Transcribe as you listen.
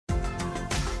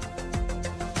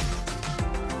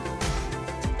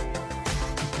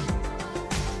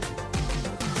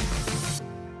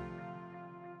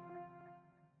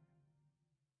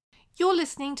You're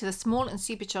listening to the Small and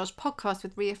Supercharged podcast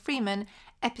with Ria Freeman,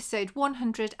 episode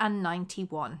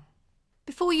 191.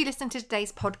 Before you listen to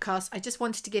today's podcast, I just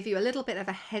wanted to give you a little bit of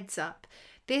a heads up.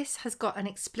 This has got an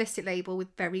explicit label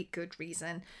with very good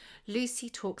reason. Lucy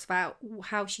talks about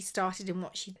how she started and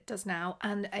what she does now,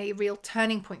 and a real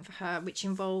turning point for her, which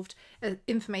involved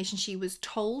information she was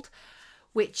told,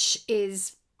 which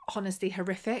is honestly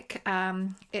horrific.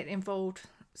 It involved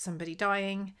somebody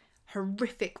dying,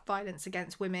 horrific violence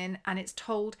against women, and it's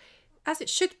told, as it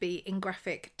should be, in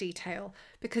graphic detail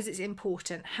because it's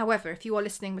important. However, if you are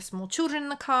listening with small children in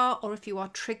the car, or if you are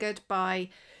triggered by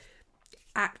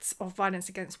acts of violence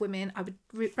against women, I would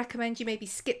recommend you maybe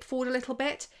skip forward a little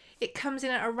bit. It comes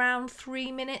in at around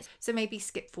 3 minutes, so maybe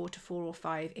skip forward to 4 or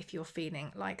 5 if you're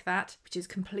feeling like that, which is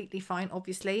completely fine,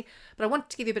 obviously. But I wanted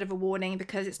to give you a bit of a warning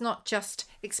because it's not just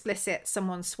explicit,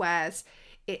 someone swears.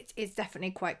 It is definitely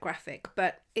quite graphic,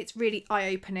 but it's really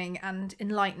eye-opening and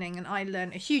enlightening, and I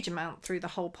learned a huge amount through the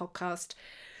whole podcast,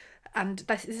 and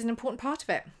this is an important part of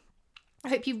it. I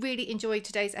hope you really enjoyed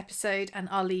today's episode, and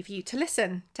I'll leave you to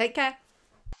listen. Take care.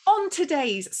 On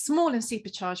today's Small and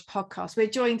Supercharged podcast, we're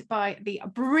joined by the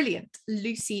brilliant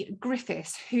Lucy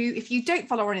Griffiths, who, if you don't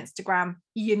follow her on Instagram,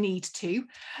 you need to.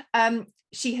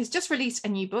 She has just released a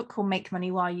new book called Make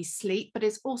Money While You Sleep, but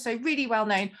is also really well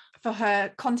known for her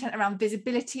content around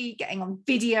visibility, getting on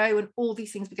video, and all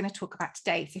these things we're going to talk about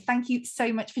today. So thank you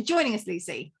so much for joining us,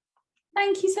 Lucy.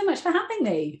 Thank you so much for having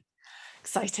me.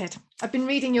 Excited. I've been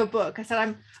reading your book. I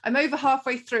said I'm over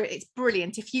halfway through it. It's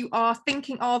brilliant. If you are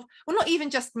thinking of, well, not even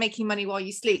just making money while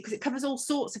you sleep, because it covers all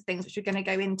sorts of things which we're going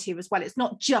to go into as well. It's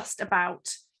not just about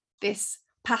this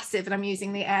passive, and I'm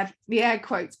using the air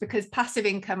quotes because passive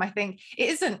income, I think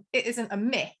it isn't a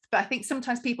myth, but I think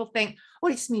sometimes people think, oh,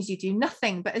 it just means you do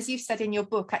nothing. But as you've said in your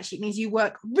book, actually it means you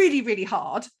work really, really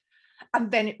hard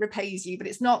and then it repays you. But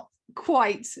it's not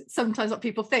quite sometimes what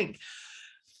people think.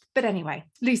 But anyway,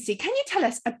 Lucy, can you tell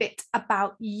us a bit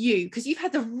about you? Because you've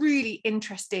had a really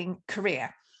interesting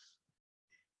career.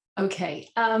 Okay,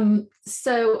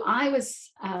 so I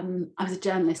was a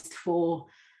journalist for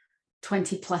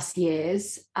 20 plus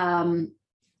years, and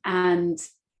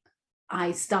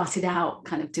I started out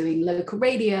kind of doing local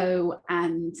radio,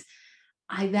 and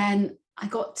I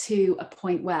got to a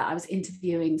point where I was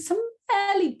interviewing some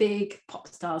fairly big pop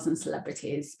stars and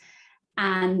celebrities,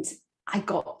 and I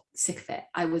got sick of it.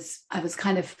 I was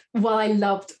kind of, while I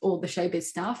loved all the showbiz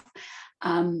stuff,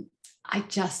 I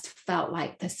just felt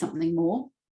like there's something more.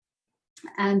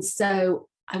 And so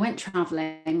I went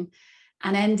traveling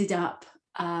and ended up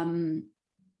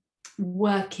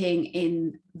working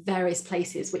in various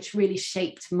places, which really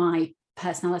shaped my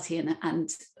personality and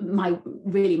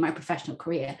my professional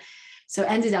career. So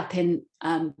ended up in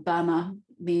Burma,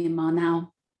 Myanmar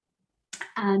now,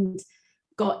 and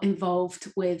got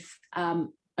involved with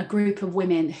a group of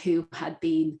women who had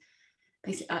been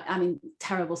basically, I mean,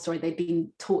 terrible story. They'd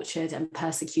been tortured and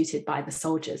persecuted by the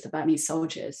soldiers, the Burmese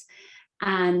soldiers.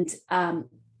 And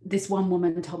this one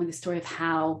woman told me the story of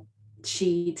how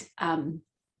she'd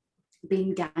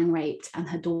been gang raped, and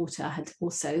her daughter had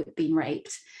also been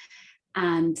raped.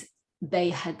 And they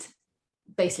had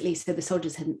basically, so the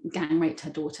soldiers had gang raped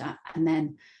her daughter and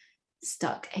then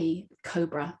stuck a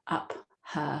cobra up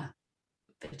her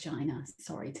vagina,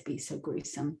 sorry to be so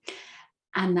gruesome,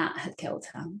 and that had killed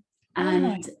her.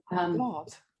 And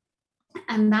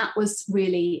and that was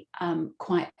really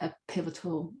quite a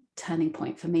pivotal turning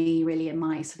point for me, really, in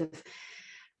my sort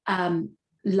of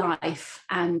life.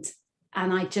 And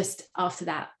I just, after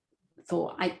that,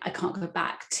 thought I can't go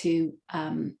back to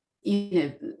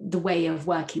the way of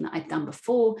working that I'd done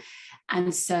before.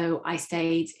 And so I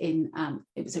stayed in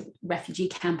it was a refugee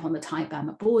camp on the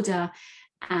Thai-Burma border,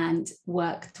 and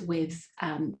worked with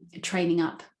training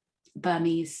up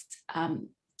Burmese,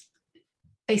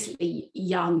 basically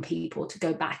young people, to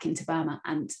go back into Burma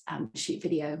and shoot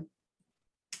video.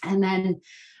 And then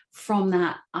from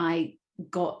that, I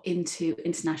got into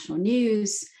international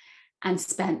news and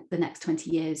spent the next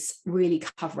 20 years really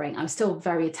covering. I was still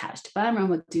very attached to Burma and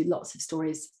would do lots of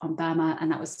stories on Burma.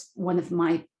 And that was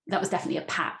that was definitely a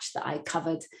patch that I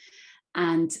covered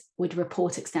and would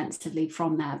report extensively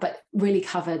from there, but really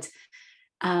covered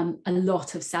a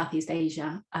lot of Southeast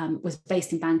Asia, was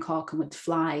based in Bangkok and would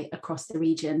fly across the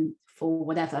region for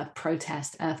whatever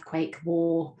protest, earthquake,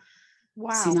 war,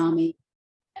 tsunami,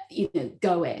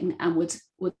 going, and would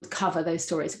cover those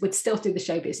stories, would still do the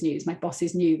showbiz news. My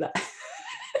bosses knew that.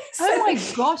 So oh my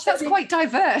gosh, that's quite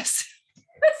diverse.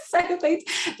 So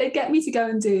they'd get me to go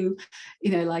and do,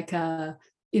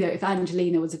 if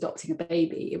Angelina was adopting a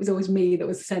baby, it was always me that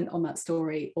was sent on that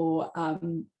story, or,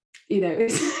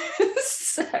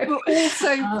 But also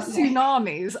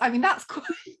tsunamis. I mean, that's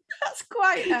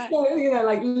quite so, you know,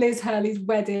 like Liz Hurley's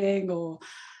wedding, or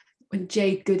when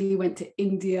Jade Goody went to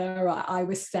India, or I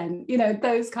was sent, you know,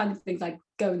 those kind of things I'd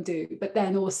go and do. But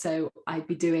then also I'd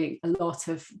be doing a lot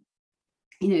of,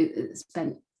 you know,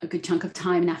 spent a good chunk of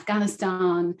time in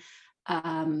Afghanistan,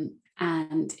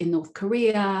 and in North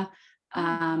Korea.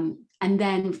 And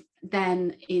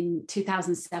then in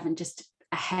 2007, just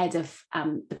ahead of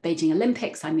the Beijing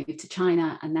Olympics, I moved to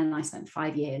China, and then I spent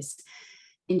 5 years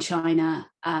in China,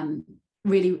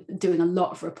 really doing a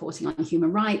lot of reporting on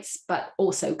human rights, but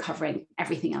also covering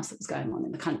everything else that was going on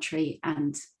in the country,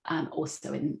 and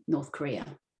also in North Korea.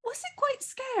 Was it quite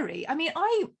scary? I mean,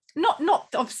 not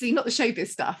obviously not the showbiz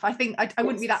stuff. I think I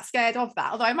wouldn't be that scared of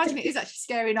that, although I imagine it is actually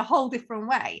scary in a whole different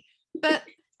way. But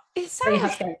it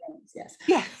sounds, yes,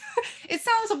 yeah, it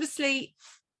sounds obviously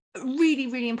really,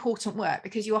 really important work,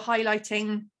 because you're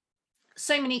highlighting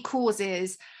so many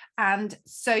causes. And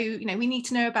so, you know, we need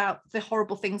to know about the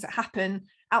horrible things that happen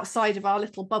outside of our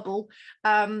little bubble,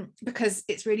 because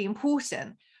it's really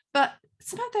important. But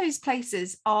some of those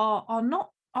places are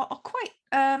quite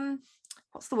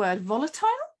what's the word, volatile?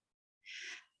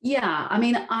 Yeah, I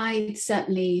mean, I've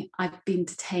been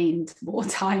detained more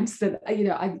times than, you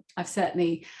know, I've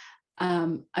certainly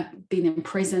I've been in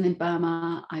prison in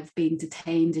Burma, I've been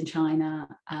detained in China.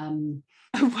 Oh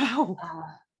wow.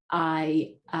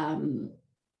 I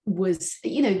was,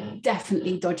 you know,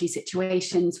 definitely dodgy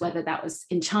situations, whether that was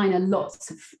in China, lots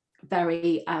of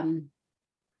very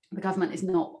the government is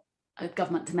not a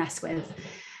government to mess with.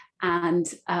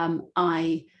 And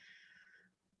I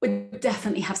would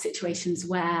definitely have situations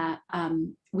where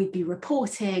we'd be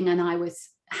reporting and I was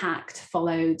hacked,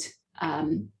 followed,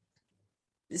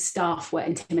 staff were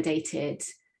intimidated,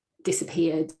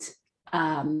 disappeared,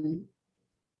 you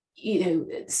know,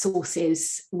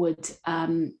 sources we'd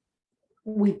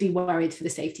be worried for the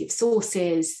safety of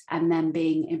sources, and then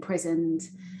being imprisoned.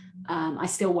 I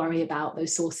still worry about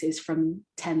those sources from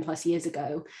 10 plus years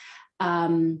ago.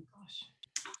 And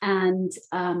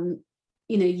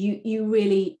you know, you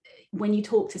really, when you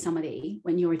talk to somebody,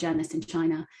 when you're a journalist in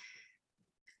China,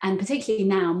 and particularly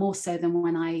now more so than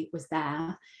when I was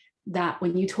there, that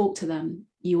when you talk to them,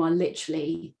 you are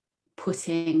literally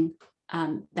putting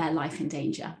their life in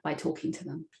danger by talking to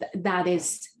them. That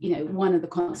is, you know, one of the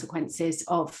consequences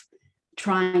of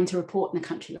trying to report in a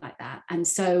country like that. And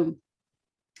so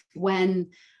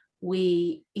when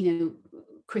we, you know,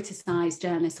 criticize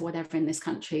journalists or whatever in this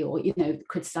country, or, you know,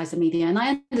 criticize the media, and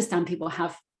I understand people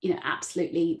have, you know,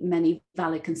 absolutely many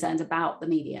valid concerns about the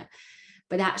media,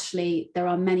 but actually there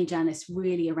are many journalists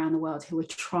really around the world who are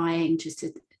trying just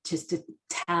to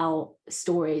tell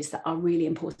stories that are really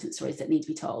important stories that need to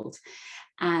be told.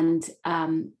 And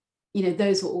you know,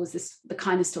 those were always the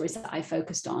kind of stories that I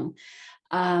focused on.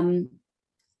 And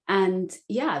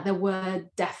yeah, there were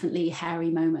definitely hairy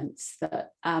moments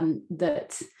that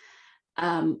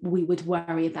we would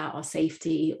worry about our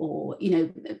safety, or, you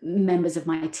know, members of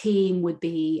my team would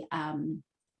be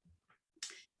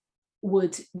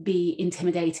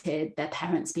intimidated, their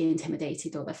parents be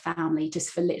intimidated, or their family, just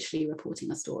for literally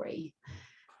reporting a story.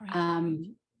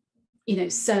 You know,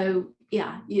 so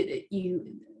yeah,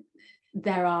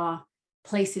 there are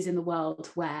places in the world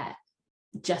where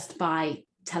just by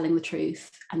telling the truth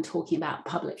and talking about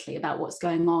publicly about what's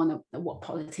going on and what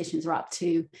politicians are up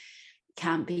to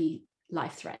can be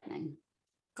life-threatening.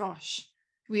 Gosh,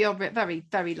 we are very,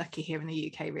 very lucky here in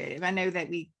the UK, really. I know that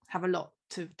we have a lot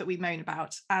that we moan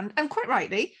about, and quite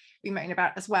rightly we moan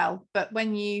about as well, but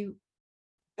when you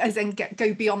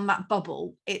go beyond that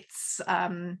bubble, it's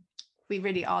we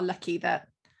really are lucky that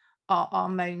our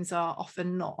moans are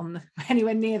often not on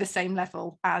anywhere near the same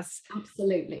level as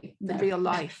absolutely the real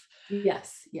life.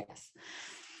 Yes.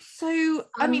 So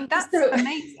I mean, that's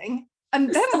amazing.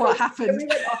 And then what happened? We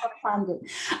went off on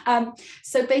a tangent.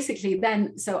 So basically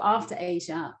then, so after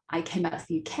Asia, I came back to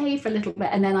the UK for a little bit,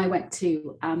 and then I went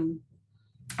to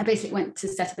I basically went to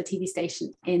set up a TV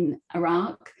station in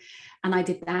Iraq, and I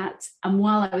did that. And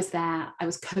while I was there, I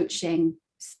was coaching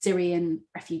Syrian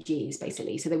refugees,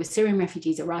 basically. So there were Syrian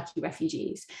refugees, Iraqi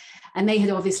refugees, and they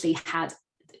had obviously had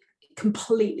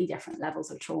completely different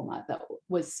levels of trauma that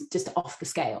was just off the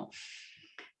scale.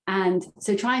 And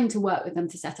so trying to work with them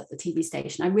to set up the TV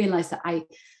station, I realized that I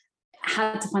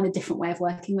had to find a different way of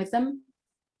working with them,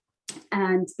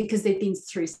 and because they've been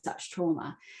through such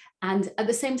trauma. And at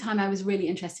the same time, I was really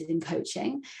interested in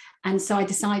coaching. And so I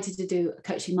decided to do a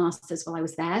coaching master's while I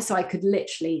was there. So I could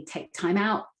literally take time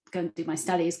out, go and do my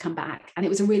studies, come back. And it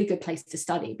was a really good place to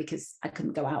study because I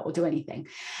couldn't go out or do anything.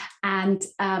 And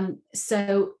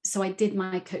so I did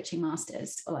my coaching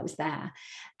masters while I was there.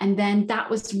 And then that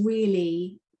was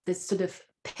really the sort of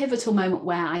pivotal moment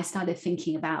where I started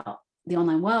thinking about the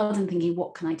online world and thinking,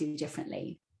 what can I do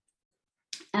differently?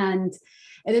 And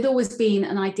it had always been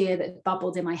an idea that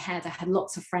bubbled in my head. I had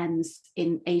lots of friends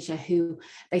in Asia who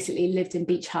basically lived in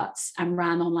beach huts and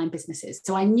ran online businesses.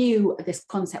 So I knew this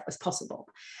concept was possible.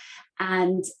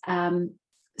 And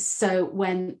so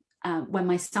when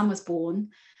my son was born,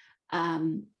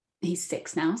 he's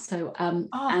 6 now. So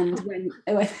and when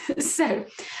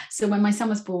my son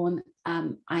was born,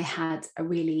 I had a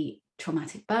really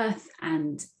traumatic birth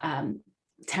and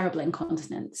terrible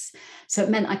incontinence. So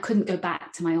it meant I couldn't go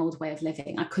back to my old way of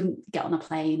living. I couldn't get on a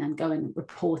plane and go and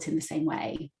report in the same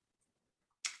way.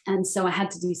 And so I had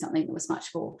to do something that was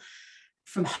much more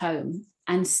from home.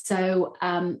 And so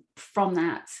from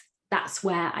that's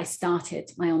where I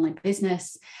started my online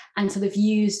business and sort of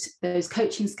used those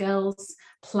coaching skills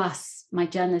plus my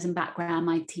journalism background,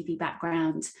 my TV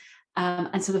background,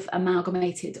 and sort of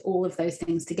amalgamated all of those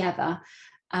things together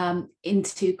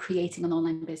into creating an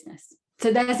online business.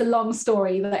 So there's a long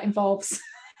story that involves.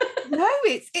 No,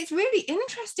 it's really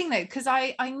interesting though, because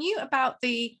I knew about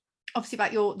obviously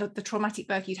about the traumatic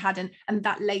birth you'd had and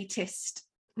that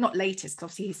not latest, because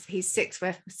obviously he's 6,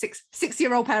 we're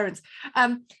 6-year-old parents.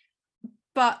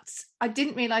 But I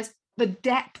didn't realize the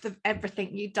depth of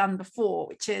everything you'd done before,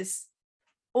 which is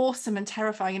awesome and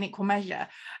terrifying in equal measure.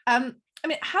 I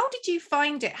mean, how did you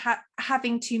find it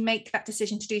having to make that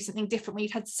decision to do something different when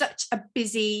you'd had such a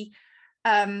busy,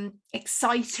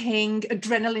 exciting,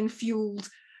 adrenaline-fueled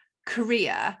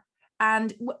career?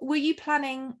 And were you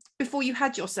planning, before you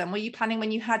had your son, were you planning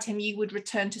when you had him you would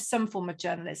return to some form of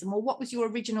journalism, or what was your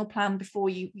original plan before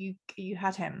you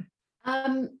had him?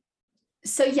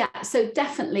 So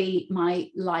definitely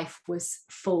my life was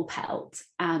full pelt,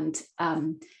 and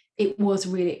it was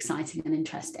really exciting and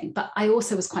interesting, but I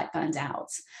also was quite burned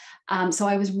out. So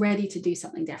I was ready to do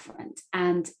something different.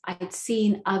 And I'd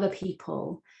seen other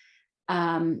people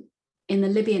in the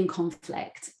Libyan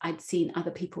conflict, I'd seen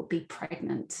other people be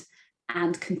pregnant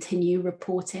and continue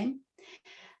reporting.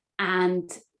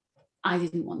 And I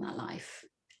didn't want that life.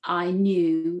 I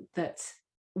knew that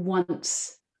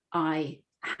once I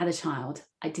had a child,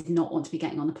 I did not want to be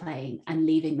getting on a plane and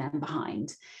leaving them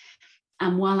behind.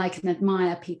 And while I can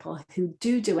admire people who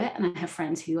do it, and I have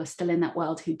friends who are still in that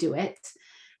world who do it,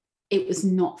 it was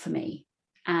not for me.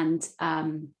 And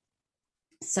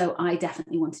so I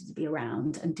definitely wanted to be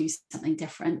around and do something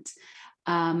different.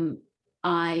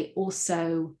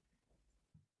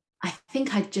 I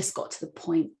think I just got to the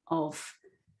point of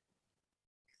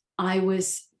I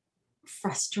was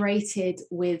frustrated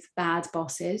with bad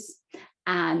bosses,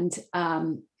 and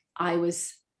I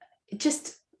was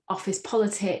just office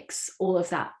politics, all of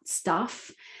that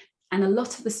stuff. And a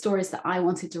lot of the stories that I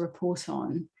wanted to report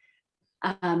on,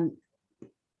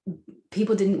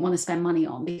 people didn't want to spend money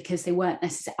on because they weren't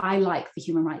necessarily, I like the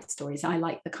human rights stories. I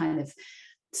like the kind of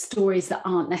stories that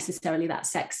aren't necessarily that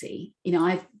sexy. You know,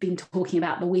 I've been talking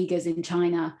about the Uyghurs in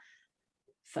China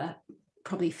for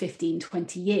probably 15,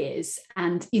 20 years.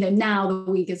 And, you know, now the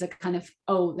Uyghurs are kind of,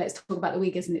 oh, let's talk about the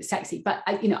Uyghurs and it's sexy. But,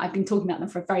 I've been talking about them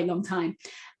for a very long time.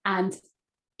 And,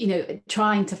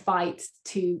 trying to fight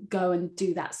to go and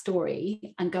do that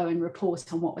story and go and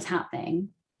report on what was happening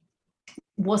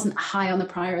wasn't high on the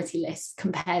priority list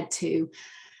compared to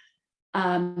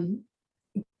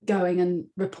going and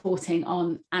reporting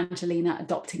on Angelina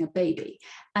adopting a baby.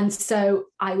 And so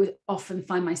I would often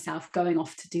find myself going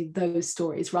off to do those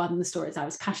stories rather than the stories I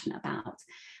was passionate about.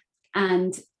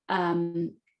 And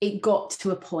it got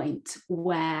to a point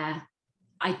where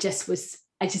I just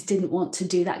didn't want to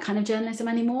do that kind of journalism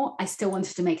anymore. I still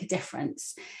wanted to make a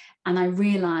difference. And I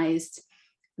realized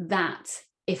that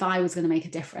if I was going to make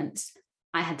a difference,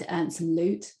 I had to earn some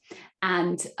loot.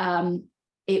 And I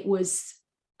realized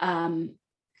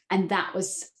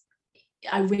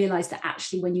that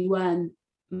actually when you earn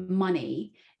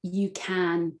money, you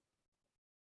can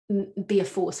be a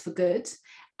force for good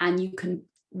and you can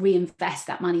reinvest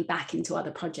that money back into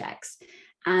other projects.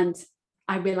 And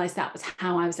I realized that was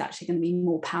how I was actually going to be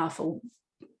more powerful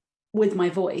with my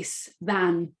voice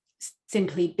than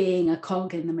simply being a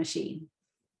cog in the machine.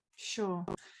 Sure.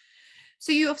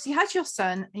 So you obviously had your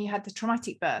son and you had the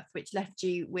traumatic birth, which left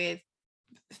you with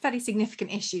fairly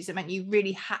significant issues. It meant you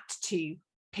really had to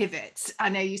pivot. I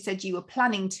know you said you were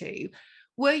planning to.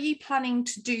 Were you planning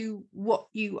to do what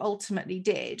you ultimately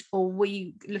did, or were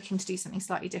you looking to do something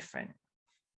slightly different?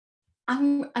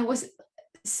 I was.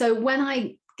 So when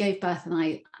I gave birth and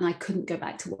I couldn't go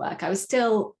back to work, I was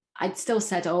still I'd still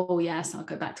said, oh yes, I'll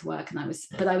go back to work.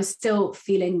 But I was still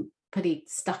feeling pretty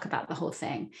stuck about the whole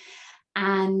thing.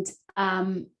 And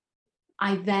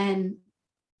I then,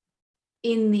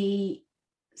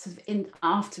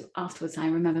 afterwards, I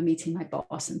remember meeting my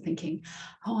boss and thinking,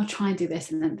 oh, I'll try and do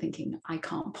this, and then thinking, I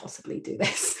can't possibly do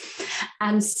this.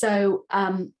 And so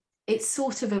it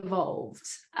sort of evolved.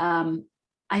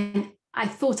 I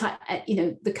thought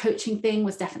the coaching thing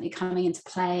was definitely coming into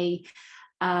play,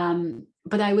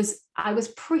 but I was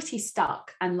pretty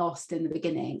stuck and lost in the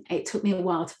beginning. It took me a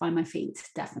while to find my feet,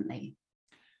 definitely.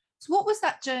 So what was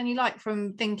that journey like,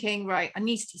 from thinking, right, I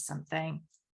need to do something,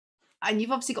 and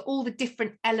you've obviously got all the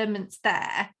different elements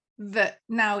there that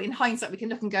now in hindsight we can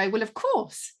look and go, well, of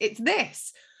course it's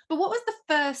this. But what was the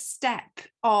first step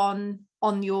on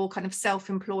your kind of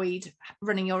self-employed,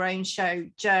 running your own show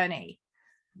journey?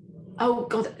 Oh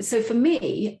God. So for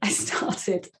me, I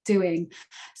started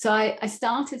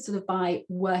sort of by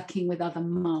working with other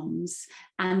mums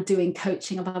and doing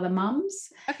coaching of other mums.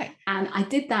 Okay. And I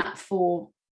did that for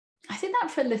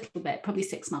a little bit, probably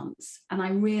 6 months. And I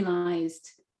realized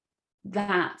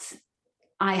that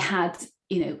I had,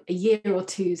 a year or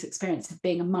two's experience of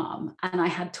being a mum, and I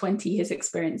had 20 years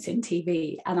experience in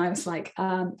TV. And I was like,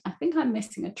 I think I'm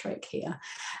missing a trick here.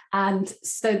 And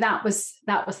so that was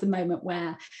the moment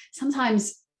where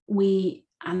sometimes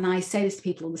and I say this to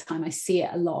people all the time, I see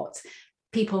it a lot,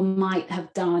 people might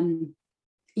have done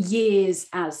years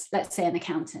as, let's say, an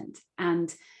accountant,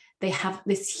 and they have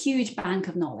this huge bank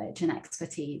of knowledge and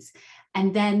expertise,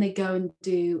 and then they go and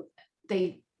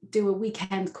do a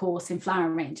weekend course in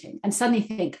flower arranging, and suddenly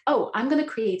think, oh, I'm going to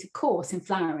create a course in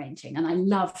flower arranging, and I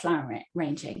love flower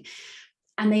arranging.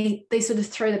 And they sort of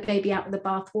throw the baby out with the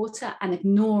bathwater and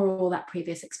ignore all that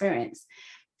previous experience.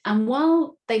 And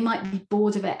while they might be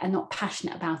bored of it and not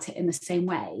passionate about it in the same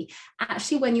way,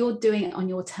 actually, when you're doing it on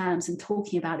your terms and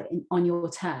talking about it on your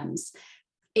terms,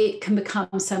 it can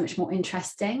become so much more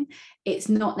interesting. It's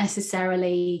not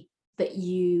necessarily that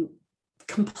you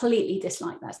completely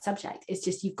dislike that subject. It's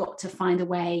just you've got to find a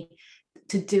way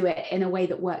to do it in a way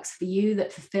that works for you,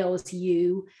 that fulfills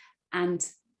you, and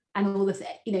all of it.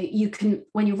 You can,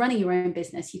 when you're running your own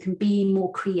business, you can be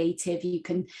more creative. You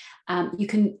can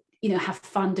have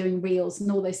fun doing reels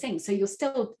and all those things. So you're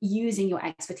still using your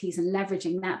expertise and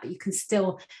leveraging that, but you can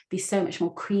still be so much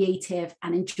more creative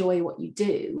and enjoy what you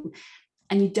do.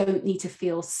 And you don't need to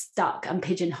feel stuck and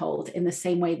pigeonholed in the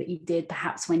same way that you did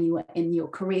perhaps when you were in your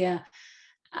career,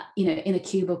 in a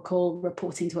cubicle,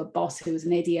 reporting to a boss who was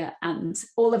an idiot, and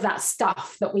all of that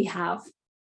stuff that we have.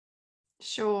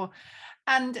 Sure.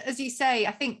 And as you say,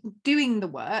 I think doing the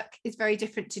work is very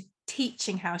different to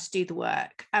teaching how to do the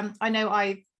work. I know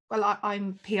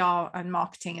I'm PR and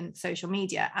marketing and social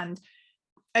media, and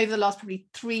over the last probably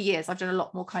 3 years, I've done a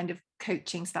lot more kind of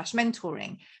coaching /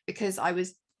 mentoring, because I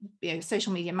was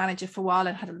social media manager for a while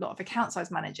and had a lot of accounts I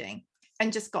was managing,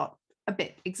 and just got a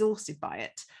bit exhausted by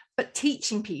it. But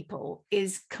teaching people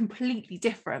is completely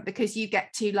different, because you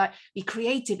get to be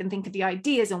creative and think of the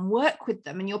ideas and work with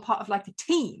them, and you're part of a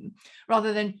team,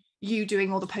 rather than you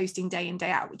doing all the posting day in,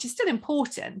 day out, which is still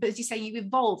important. But as you say, you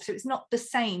evolve. So it's not the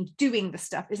same. Doing the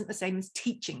stuff isn't the same as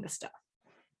teaching the stuff.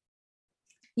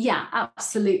 Yeah,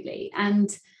 absolutely.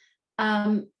 And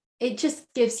it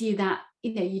just gives you that,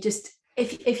 you just,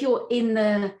 if you're in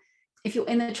the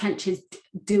trenches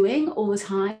doing all the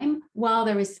time, while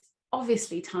there is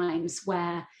obviously times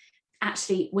where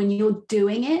actually when you're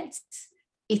doing it,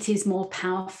 it is more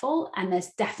powerful, and there's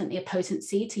definitely a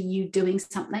potency to you doing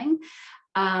something.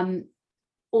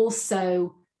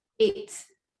 Also, it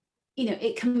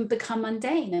can become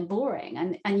mundane and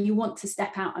boring, and you want to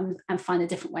step out and find a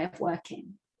different way of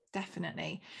working.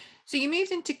 Definitely. So you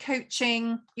moved into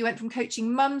coaching. You went from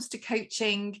coaching mums to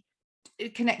coaching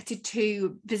connected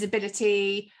to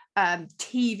visibility,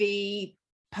 TV,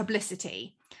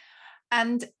 publicity.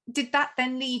 And did that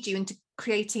then lead you into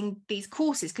creating these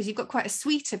courses? Because you've got quite a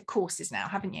suite of courses now,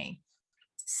 haven't you?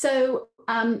 So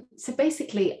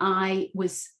basically, I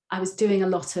was doing a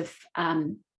lot of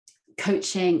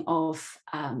coaching of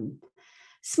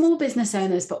small business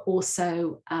owners, but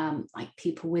also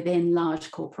people within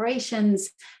large corporations,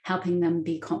 helping them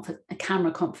be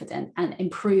camera confident and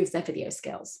improve their video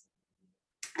skills.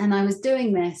 And I was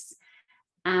doing this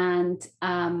and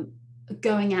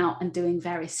going out and doing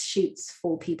various shoots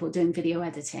for people doing video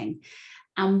editing.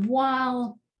 And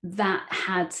while that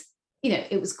had,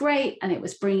 it was great and it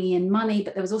was bringing in money,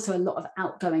 but there was also a lot of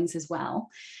outgoings as well.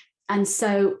 And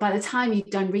so by the time you've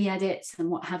done re-edits and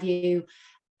what have you,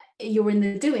 you're in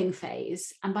the doing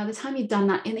phase. And by the time you've done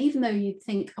that, and even though you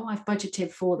think, oh, I've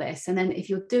budgeted for this, and then if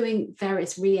you're doing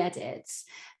various re-edits,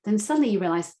 then suddenly you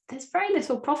realize there's very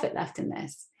little profit left in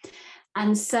this.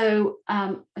 And so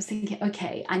I was thinking,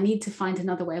 okay, I need to find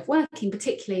another way of working,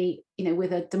 particularly,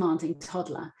 with a demanding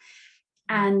toddler.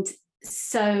 And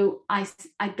so I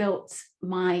built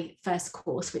my first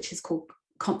course, which is called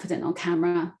Confident on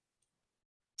Camera.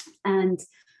 And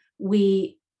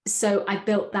so I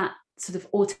built that sort of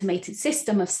automated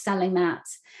system of selling that,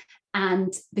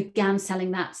 and began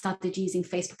selling that, started using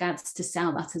Facebook ads to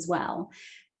sell that as well.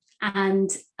 And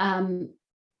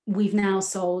we've now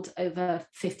sold over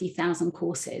 50,000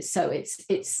 courses. So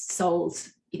it's sold,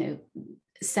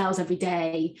 sales every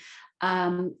day.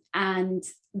 And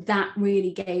that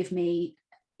really gave me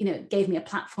a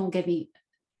platform, gave me,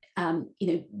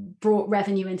 brought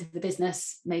revenue into the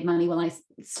business, made money while I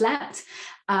slept.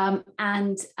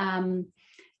 And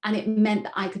it meant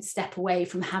that I could step away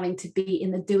from having to be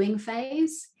in the doing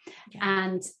phase. Yeah.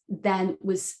 And then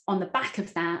was on the back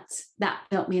of that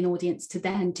built me an audience to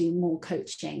then do more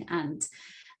coaching.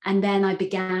 And then I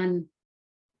began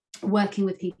working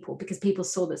with people because people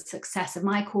saw the success of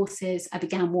my courses. I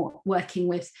began working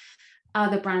with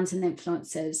other brands and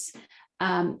influencers.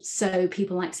 So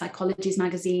people like Psychologies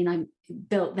Magazine, I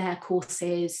built their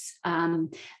courses,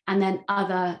 and then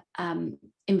other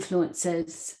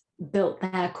influencers built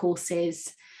their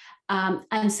courses.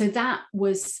 And so that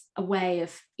was a way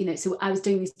of, so I was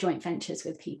doing these joint ventures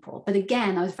with people, but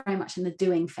again, I was very much in the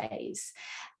doing phase.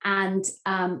 And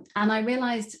I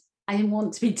realized I didn't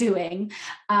want to be doing.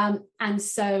 And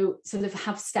so sort of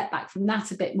have stepped back from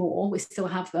that a bit more. We still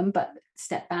have them, but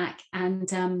step back. And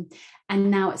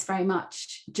now it's very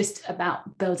much just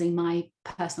about building my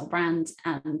personal brand.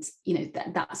 And,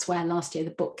 that's where last year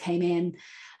the book came in,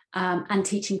 and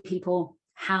teaching people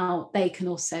how they can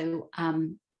also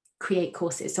create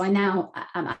courses. So I now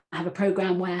have a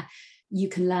program where you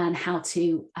can learn how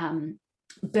to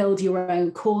build your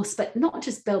own course, but not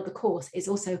just build the course, it's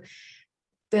also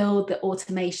build the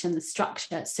automation, the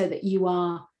structure, so that you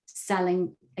are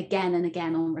selling again and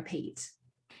again on repeat.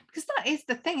 Because that is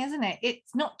the thing, isn't it?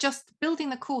 It's not just building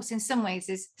the course. In some ways,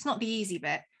 it's not the easy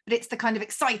bit, but it's the kind of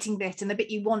exciting bit and the bit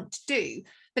you want to do.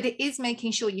 But it is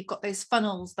making sure you've got those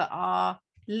funnels that are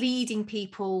leading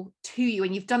people to you,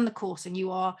 and you've done the course and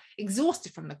you are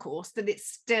exhausted from the course, that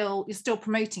you're still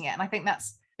promoting it. And I think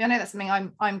I know that's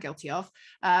something I'm guilty of,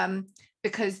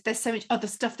 because there's so much other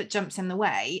stuff that jumps in the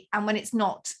way. And when it's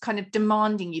not kind of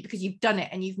demanding you because you've done it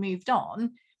and you've moved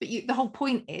on, but the whole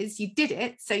point is you did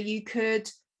it so you could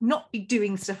not be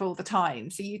doing stuff all the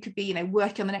time. So you could be,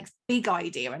 working on the next big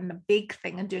idea and the big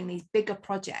thing and doing these bigger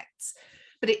projects.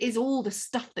 But it is all the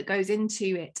stuff that goes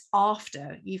into it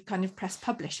after you've kind of pressed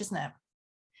publish, isn't it?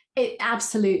 It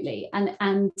absolutely.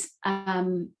 And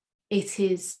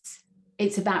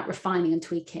it's about refining and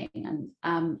tweaking. And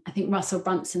I think Russell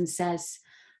Brunson says,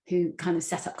 who kind of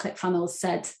set up ClickFunnels,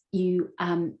 said, you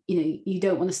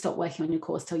don't want to stop working on your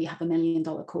course till you have $1 million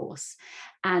course.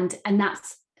 And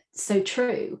that's so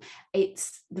true.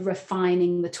 It's the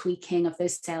refining, the tweaking of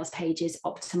those sales pages,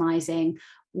 optimizing,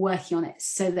 working on it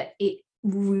so that it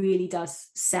really does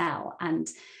sell. And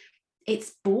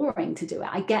it's boring to do it.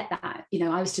 I get that.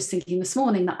 I was just thinking this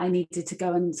morning that I needed to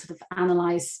go and sort of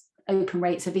analyze open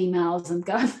rates of emails and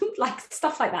go like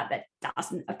stuff like that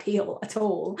doesn't appeal at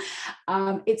all.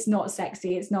 It's not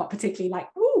sexy. It's not particularly like,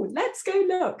 ooh, let's go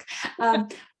look.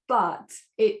 But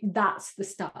that's the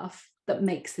stuff that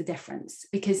makes the difference.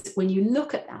 Because when you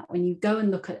look at that, when you go and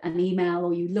look at an email,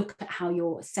 or you look at how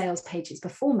your sales page is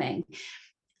performing,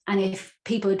 and if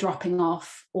people are dropping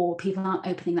off or people aren't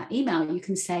opening that email, you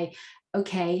can say,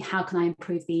 okay, how can I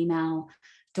improve the email?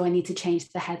 Do I need to change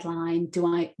the headline?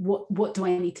 What do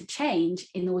I need to change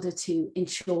in order to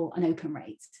ensure an open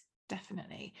rate?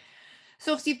 Definitely.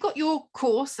 So obviously you've got your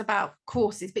course about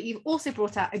courses, but you've also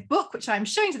brought out a book, which I'm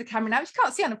showing to the camera now, which you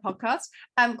can't see on a podcast,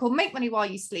 called Make Money While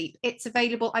You Sleep. It's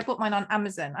available. I bought mine on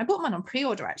Amazon. I bought mine on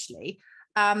pre-order, actually,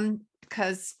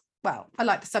 because, well, I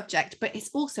like the subject, but it's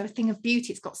also a thing of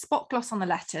beauty. It's got spot gloss on the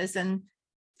letters, and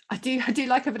I do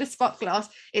like a bit of spot gloss.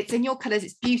 It's in your colours.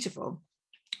 It's beautiful.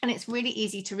 And it's really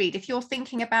easy to read. If you're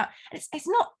thinking about, it's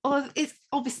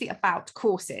obviously about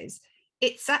courses.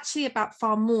 It's actually about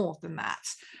far more than that.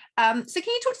 So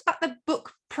can you talk to us about the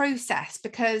book process?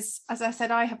 Because as I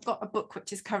said, I have got a book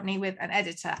which is currently with an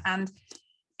editor, and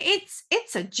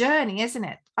it's a journey, isn't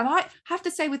it? And I have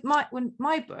to say, with my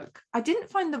book, I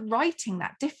didn't find the writing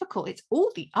that difficult. It's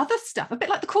all the other stuff, a bit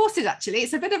like the courses, actually.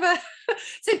 It's a bit of a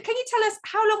so can you tell us,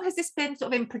 how long has this been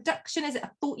sort of in production? Is it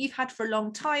a thought you've had for a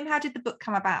long time? How did the book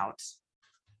come about?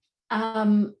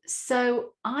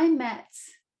 So I met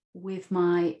with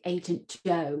my agent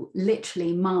Joe,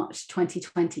 literally March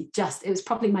 2020. It was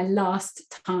probably my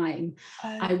last time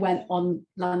I went on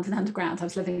London Underground. I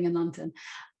was living in London,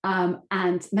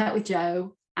 and met with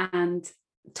Joe and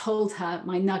told her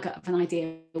my nugget of an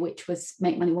idea, which was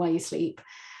make money while you sleep.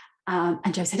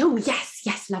 And Joe said, "Oh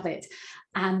yes, love it."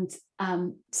 And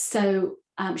so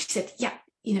she said, "Yeah,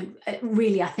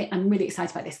 really, I think I'm really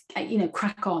excited about this.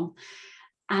 Crack on."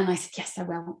 And I said, "Yes, I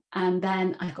will." And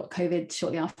then I got COVID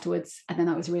shortly afterwards. And then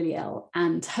I was really ill,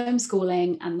 and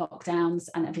homeschooling and lockdowns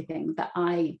and everything, that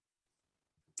I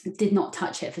did not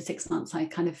touch it for 6 months. I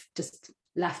kind of just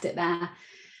left it there.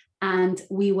 And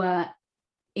we were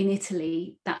in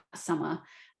Italy that summer.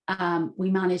 We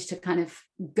managed to kind of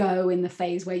go in the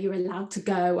phase where you're allowed to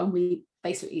go. And we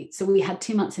had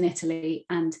 2 months in Italy,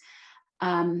 and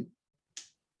I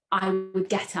would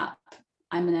get up.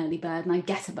 I'm an early bird, and I'd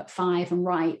get up at 5 and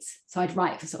write. So I'd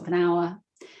write for sort of an hour,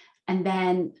 and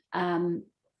then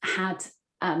had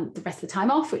the rest of the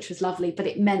time off, which was lovely. But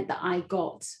it meant that I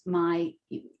got my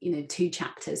 2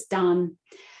 chapters done,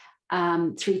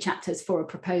 3 chapters for a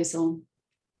proposal,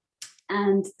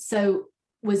 and so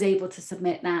was able to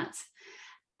submit that.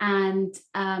 And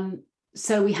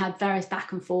so we had various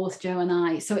back and forth, Joe and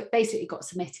I. So it basically got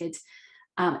submitted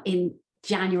in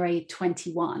January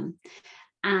 21.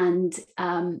 And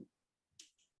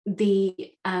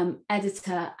the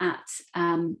editor at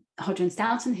Hodder and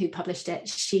Stoughton, who published it,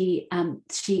 she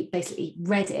basically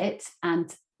read it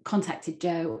and contacted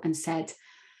Joe and said,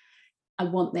 "I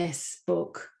want this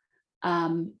book,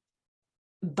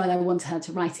 but I want her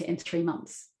to write it in 3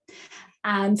 months."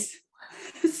 And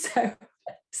so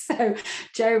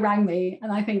Joe rang me,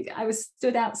 and I think I was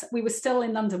stood out. We were still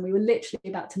in London. We were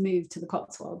literally about to move to the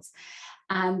Cotswolds,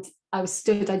 and I'd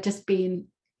just been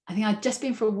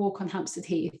for a walk on Hampstead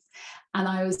Heath, and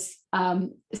I was I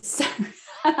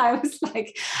was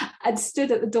like, I'd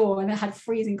stood at the door and I had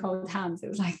freezing cold hands. It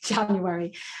was like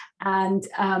January and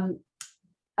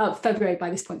February by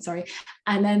this point, sorry.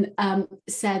 And then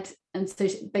said, and so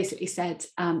she basically said,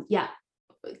 "Yeah,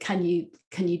 can you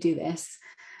do this?"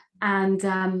 And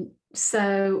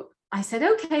so I said,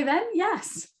 "Okay then,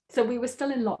 yes." So we were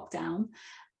still in lockdown,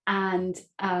 and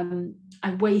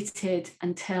I waited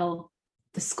until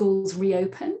the schools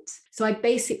reopened. So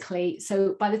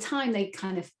so by the time they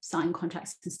kind of signed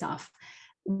contracts and stuff,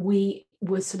 we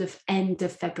were sort of end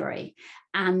of February.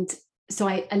 And so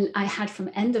I had from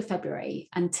end of February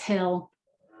until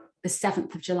the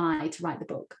 7th of July to write the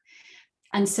book.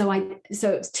 And so it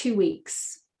was 2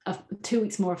 weeks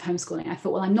more of homeschooling. I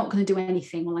thought, well, I'm not going to do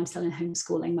anything while I'm still in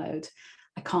homeschooling mode.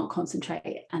 I can't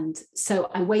concentrate. And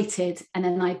so I waited, and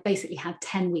then I basically had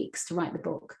 10 weeks to write the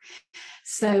book.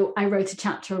 So I wrote a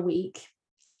chapter a week,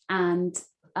 and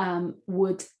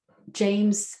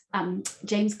James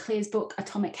Clear's book,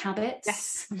 Atomic Habits.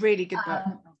 Yes, really good book.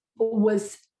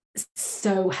 Was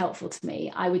so helpful to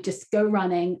me. I would just go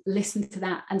running, listen to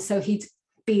that. And so he'd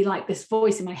be like this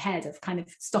voice in my head of kind of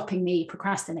stopping me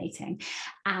procrastinating,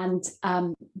 and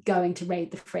going to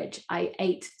raid the fridge. I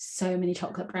ate so many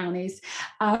chocolate brownies.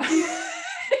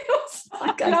 It was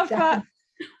like, I love that.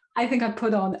 I think I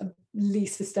put on at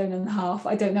least 1.5 stones.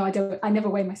 I don't know. I never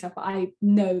weigh myself, but I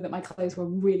know that my clothes were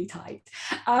really tight.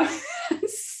 And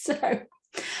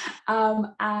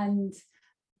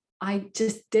I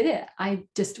just did it. I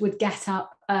just would get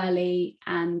up early,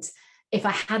 and if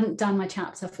I hadn't done my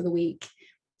chapter for the week,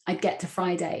 I'd get to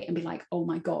Friday and be like, "Oh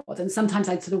my God." And sometimes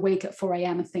I'd sort of wake at 4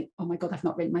 a.m. and think, "Oh my God, I've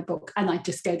not written my book." And I'd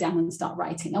just go down and start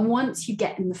writing. And once you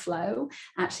get in the flow,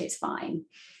 actually it's fine.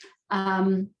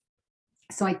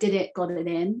 So I did it, got it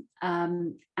in.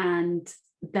 And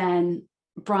then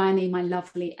Bryony, my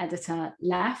lovely editor,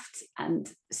 left. And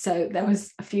so there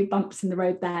was a few bumps in the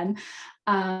road then.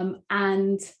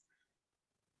 And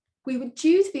we were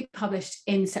due to be published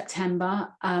in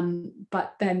September,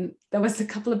 but then there was a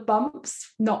couple of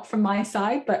bumps, not from my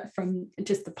side, but from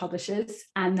just the publishers.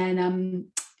 And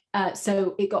then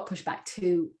so it got pushed back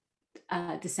to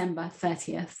December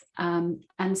 30th.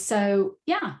 And so,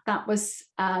 yeah, that was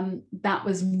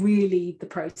really the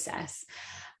process.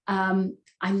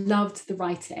 I loved the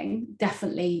writing.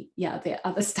 Definitely, yeah, the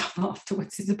other stuff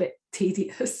afterwards is a bit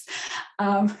tedious.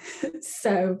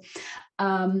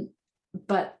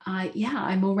 But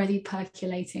I'm already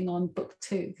percolating on book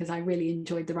 2 because I really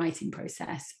enjoyed the writing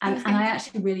process. And I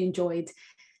actually really enjoyed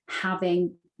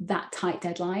having that tight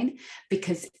deadline,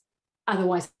 because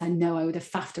otherwise I know I would have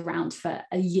faffed around for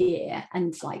a year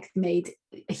and like made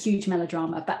a huge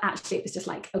melodrama. But actually it was just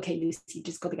like, okay, Lucy, you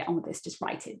just got to get on with this, just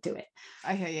write it, do it.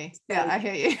 I hear you. Yeah, I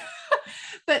hear you.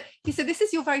 But so this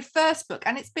is your very first book,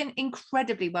 and it's been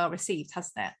incredibly well received,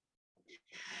 hasn't it?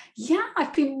 Yeah,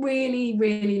 I've been really,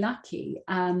 really lucky.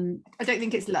 I don't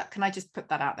think it's luck. Can I just put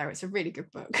that out there? It's a really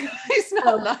good book. It's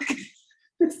not luck.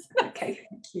 Okay,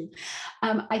 thank you.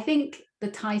 I think the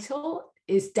title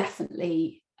is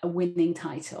definitely a winning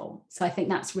title. So I think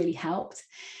that's really helped.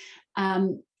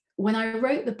 When I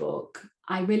wrote the book,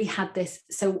 I really had this.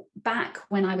 So back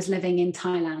when I was living in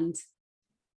Thailand,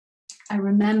 I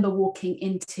remember walking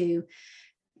into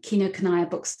Kinokuniya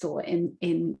bookstore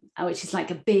in which is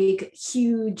like a big,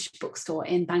 huge bookstore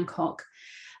in Bangkok,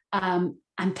 and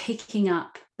picking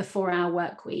up the 4-Hour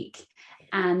Work Week.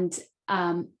 And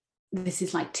this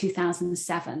is like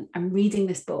 2007. I'm reading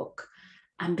this book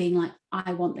and being like,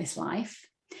 I want this life.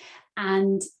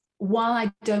 And while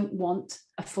I don't want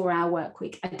a 4-Hour Work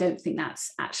Week, I don't think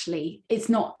that's actually, it's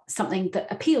not something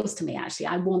that appeals to me. Actually,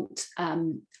 I want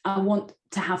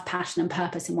to have passion and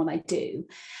purpose in what I do.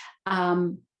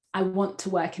 I want to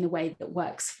work in a way that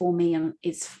works for me and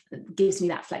gives me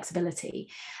that flexibility.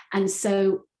 And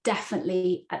so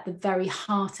definitely at the very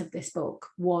heart of this book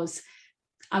was,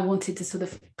 I wanted to sort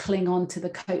of cling on to the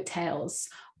coattails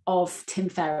of Tim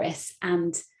Ferriss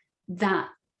and that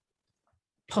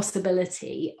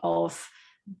possibility of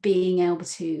being able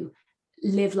to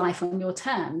live life on your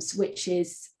terms, which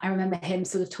is, I remember him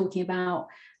sort of talking about,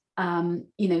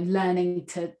 learning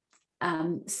to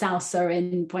salsa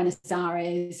in Buenos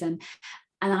Aires, and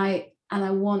I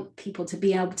want people to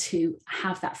be able to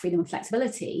have that freedom and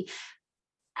flexibility.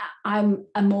 I'm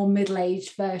a more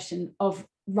middle-aged version of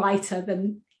writer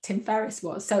than Tim Ferriss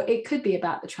was, so it could be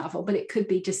about the travel, but it could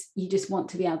be just you just want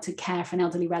to be able to care for an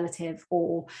elderly relative,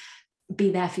 or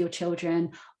be there for your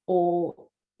children, or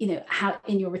how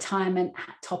in your retirement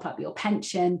top up your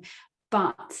pension,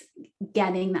 but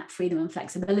getting that freedom and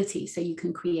flexibility so you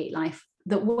can create life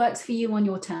that works for you on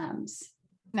your terms.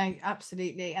 No,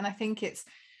 absolutely. And I think as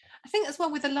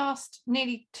well, with the last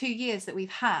nearly 2 years that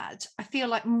we've had, I feel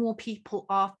like more people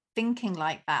are thinking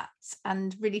like that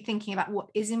and really thinking about what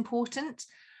is important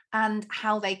and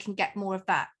how they can get more of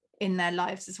that in their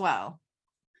lives as well.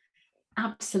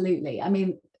 Absolutely. I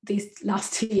mean, these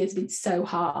last 2 years have been so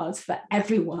hard for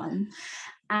everyone.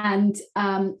 And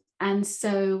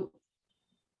so,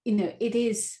 it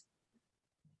is,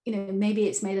 maybe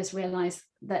it's made us realize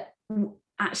that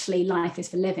actually life is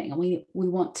for living, and we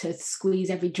want to squeeze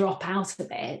every drop out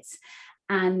of it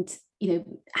and,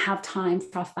 have time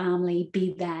for our family,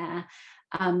 be there.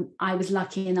 I was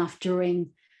lucky enough during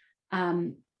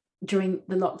the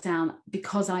lockdown,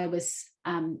 because I was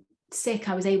sick,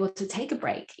 I was able to take a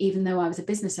break. Even though I was a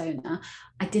business owner,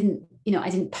 I didn't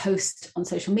post on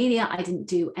social media. I didn't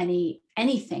do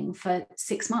anything for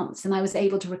 6 months, and I was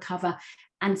able to recover,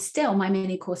 and still my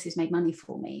mini courses made money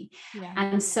for me. Yeah.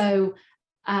 And so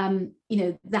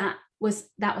that was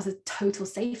a total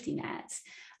safety net.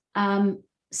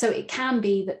 So it can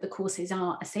be that the courses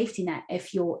are a safety net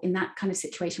if you're in that kind of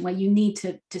situation where you need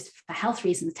to, just for health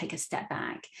reasons, take a step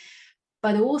back.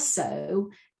 But also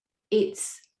it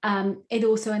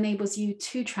also enables you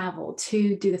to travel,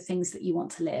 to do the things that you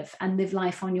want to live, and live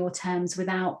life on your terms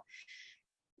without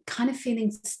kind of feeling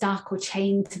stuck or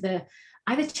chained to the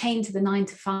 9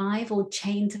 to 5, or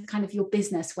chained to kind of your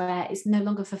business where it's no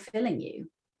longer fulfilling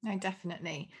you. No,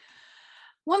 definitely.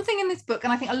 One thing in this book,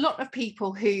 and I think a lot of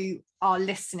people who are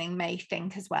listening may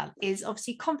think as well, is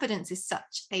obviously confidence is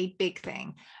such a big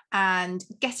thing. And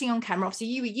getting on camera, obviously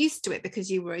you were used to it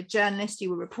because you were a journalist, you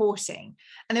were reporting.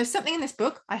 And there was something in this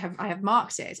book, I have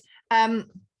marked it,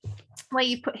 where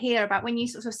you put here about when you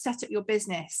sort of set up your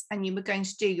business and you were going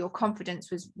to do, your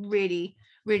confidence was really,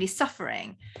 really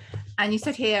suffering. And you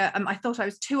said here, I thought I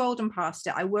was too old and past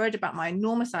it. I worried about my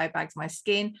enormous eye bags, my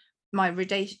skin, my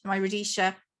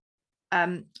rhodiola.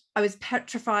 I was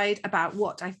petrified about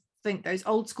what I think those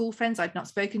old school friends I'd not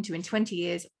spoken to in 20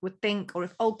 years would think, or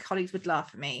if old colleagues would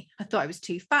laugh at me. I thought I was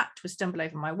too fat, would stumble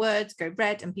over my words, go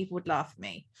red, and people would laugh at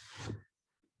me.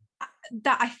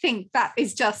 That, I think that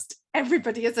is just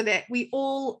everybody, isn't it? We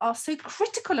all are so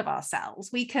critical of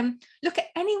ourselves. We can look at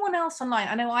anyone else online.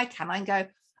 I know I can. I go, and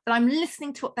I'm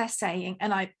listening to what they're saying,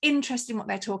 and I'm interested in what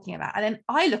they're talking about. And then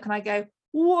I look and I go,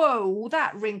 whoa,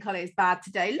 that wrinkle is bad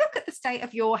today. Look at the state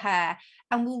of your hair,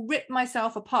 and will rip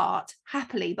myself apart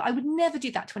happily. But I would never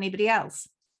do that to anybody else.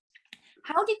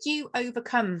 How did you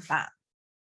overcome that?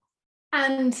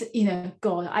 And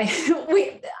God, I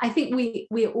think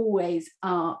we always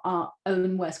are our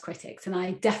own worst critics, and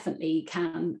I definitely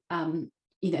can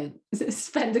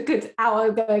spend a good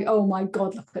hour going, oh my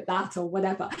God, look at that, or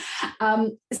whatever.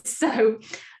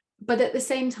 But at the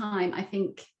same time, I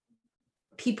think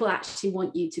people actually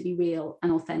want you to be real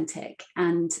and authentic,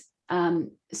 and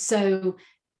so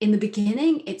in the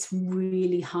beginning, it's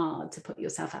really hard to put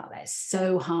yourself out there. It's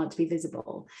so hard to be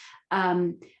visible.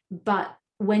 But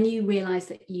when you realize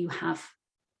that you have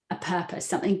a purpose,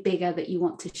 something bigger that you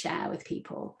want to share with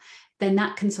people, then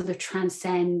that can sort of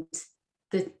transcend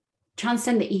the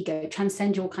ego,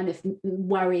 transcend your kind of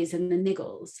worries and the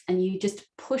niggles. And you just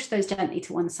push those gently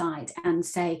to one side and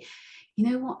say, you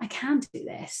know what, I can do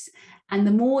this. And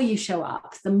the more you show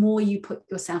up, the more you put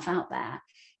yourself out there.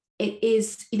 It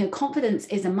is, confidence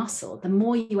is a muscle. The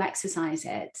more you exercise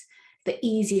it, the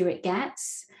easier it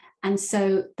gets. And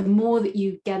so the more that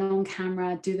you get on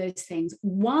camera, do those things,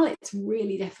 while it's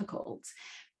really difficult,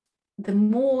 the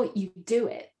more you do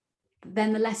it,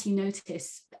 then the less you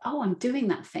notice, oh, I'm doing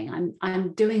that thing.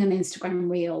 I'm doing an Instagram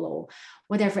reel or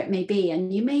whatever it may be.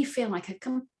 And you may feel like a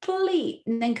complete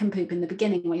nincompoop in the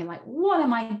beginning where you're like, what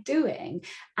am I doing?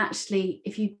 Actually,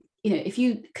 if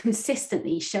you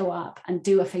consistently show up and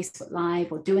do a Facebook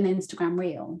Live or do an Instagram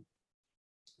reel,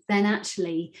 then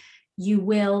actually you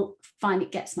will find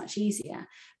it gets much easier.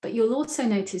 But you'll also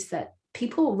notice that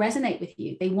people resonate with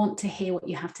you. They want to hear what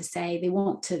you have to say. They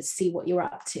want to see what you're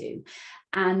up to.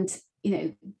 And,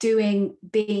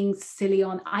 being silly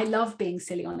I love being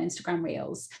silly on Instagram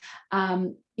reels.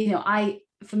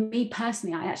 For me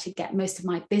personally, I actually get most of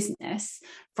my business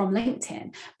from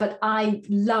LinkedIn, but I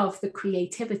love the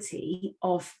creativity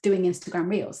of doing Instagram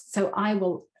reels. So I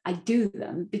do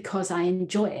them because I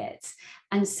enjoy it.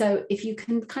 And so if you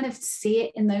can kind of see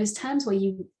it in those terms where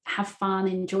you have fun,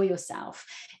 enjoy yourself,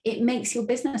 it makes your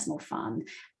business more fun.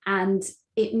 And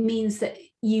it means that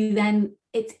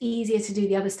it's easier to do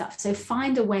the other stuff. So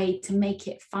find a way to make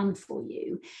it fun for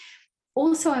you.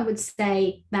 Also, I would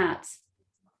say that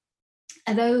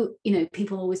although,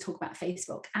 people always talk about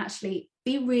Facebook, actually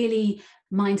be really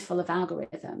mindful of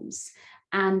algorithms.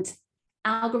 And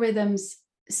algorithms,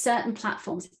 certain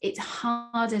platforms, it's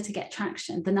harder to get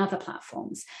traction than other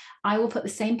platforms. I will put the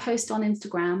same post on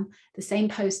Instagram, the same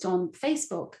post on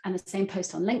Facebook, and the same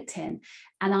post on LinkedIn,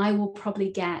 and I will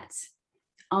probably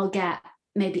I'll get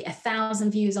maybe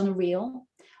 1,000 views on a reel,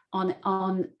 on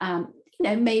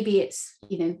maybe it's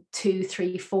 2,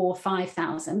 3, 4,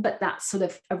 5,000, but that's sort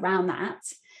of around that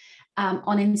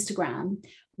on Instagram.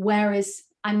 Whereas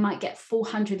I might get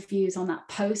 400 views on that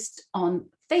post on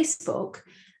Facebook,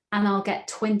 and I'll get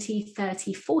 20,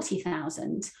 30,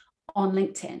 40,000 on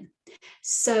LinkedIn.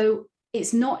 So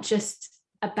it's not just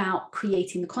about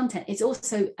creating the content, it's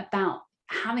also about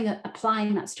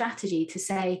applying that strategy to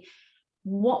say,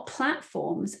 what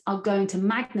platforms are going to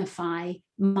magnify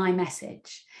my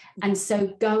message? And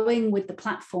so going with the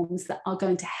platforms that are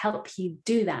going to help you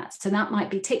do that. So that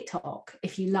might be TikTok,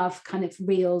 if you love kind of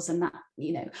reels and that,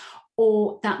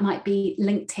 or that might be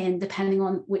LinkedIn, depending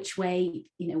on which way,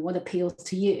 what appeals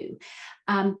to you.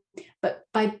 But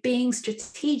by being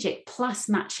strategic plus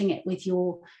matching it with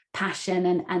your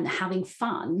passion and having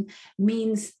fun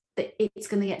means that it's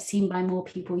going to get seen by more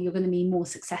people. You're going to be more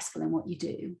successful in what you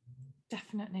do.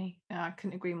 Definitely. No, I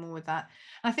couldn't agree more with that.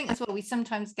 And I think as well, we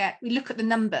sometimes we look at the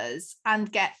numbers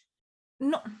and get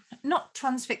not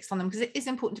transfixed on them, because it is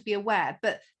important to be aware,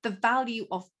 but the value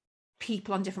of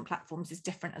people on different platforms is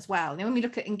different as well. When we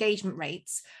look at engagement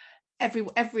rates,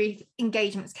 every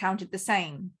engagement's counted the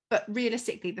same, but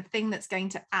realistically, the thing that's going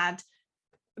to add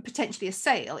potentially a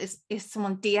sale is if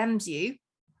someone DMs you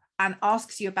and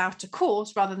asks you about a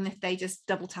course, rather than if they just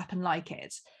double tap and like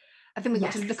it. I think we've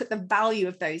got to look at the value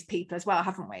of those people as well,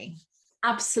 haven't we?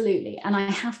 Absolutely. And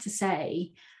I have to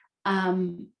say,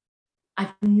 I've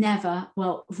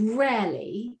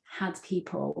rarely had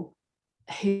people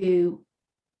who,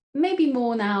 maybe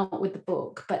more now with the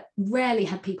book, but rarely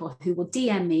had people who will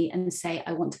DM me and say,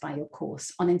 I want to buy your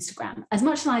course on Instagram. As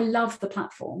much as I love the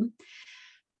platform,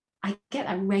 I get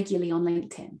that regularly on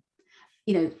LinkedIn.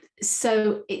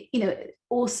 So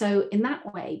also in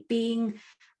that way, being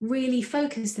really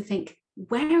focused to think,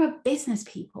 where are business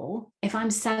people? If I'm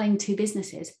selling to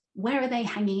businesses, where are they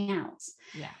hanging out?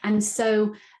 Yeah. And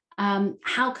so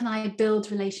how can I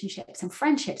build relationships and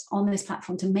friendships on this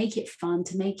platform to make it fun,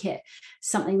 to make it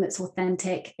something that's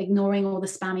authentic, ignoring all the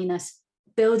spamminess,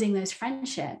 building those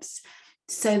friendships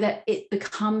so that it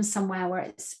becomes somewhere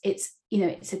where it's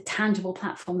a tangible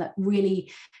platform that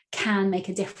really can make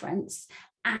a difference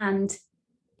and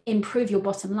improve your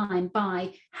bottom line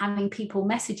by having people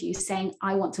message you saying,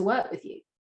 I want to work with you.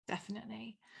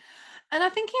 Definitely. And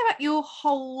I'm thinking about your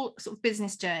whole sort of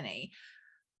business journey.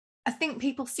 I think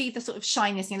people see the sort of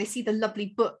shyness, they see the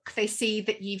lovely book, they see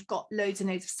that you've got loads and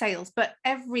loads of sales, but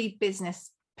every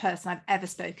business person I've ever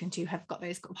spoken to have got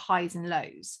those sort of highs and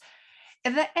lows.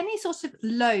 Are there any sort of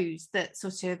lows that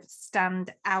sort of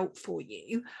stand out for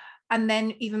you? and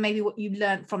then even maybe what you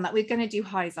learned from that. We're going to do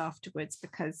highs afterwards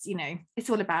because, you know, it's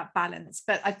all about balance.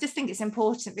 But I just think it's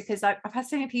important because I've had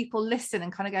so many people listen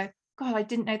and kind of go, God, I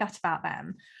didn't know that about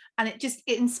them. And it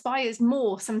inspires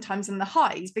more sometimes than the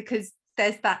highs because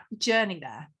there's that journey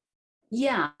there.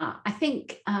 Yeah, I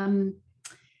think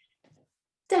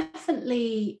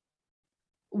definitely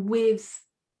with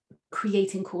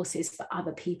creating courses for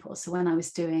other people. So when I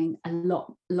was doing a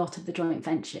lot of the joint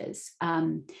ventures,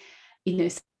 you know,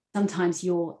 sometimes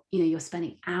you're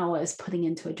spending hours putting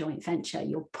into a joint venture.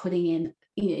 You're putting in,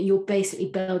 you know, you're basically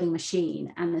building a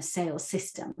machine and the sales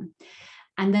system,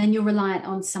 and then you're reliant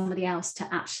on somebody else to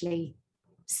actually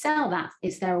sell that.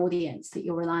 It's their audience that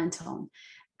you're reliant on,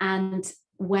 and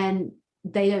when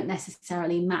they don't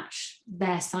necessarily match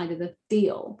their side of the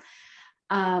deal,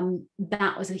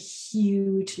 that was a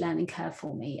huge learning curve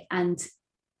for me. And,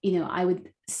 you know, I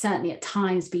would certainly at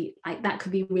times be like, that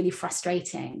could be really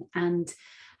frustrating. And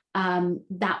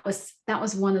that was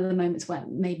one of the moments where it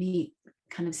made me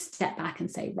kind of step back and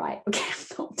say, right, okay,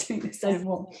 I'm not doing this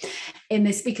anymore in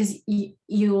this, because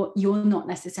you're not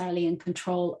necessarily in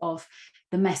control of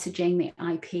the messaging, the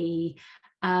IP.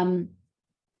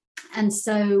 And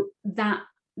so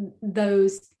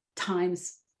those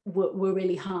times were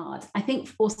really hard. I think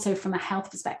also from a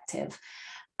health perspective,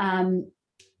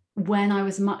 when I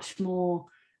was much more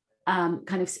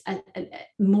kind of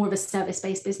more of a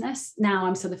service-based business, now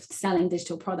I'm sort of selling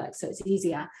digital products, so it's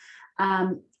easier.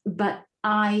 But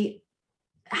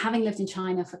having lived in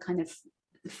China for kind of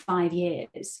 5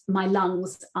 years, my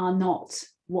lungs are not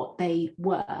what they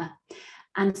were.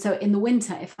 And so in the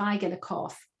winter, if I get a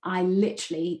cough, I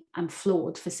literally am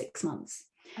floored for 6 months.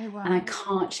 Oh, wow. And I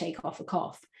can't shake off a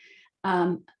cough.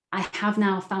 I have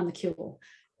now found the cure.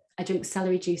 I drink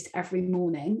celery juice every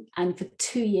morning, and for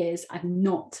 2 years I've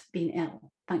not been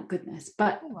ill, thank goodness.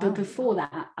 But before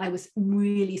that, I was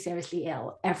really seriously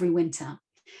ill every winter,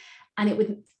 and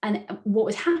what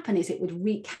would happen is it would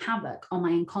wreak havoc on my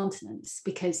incontinence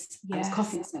because I was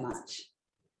coughing so much.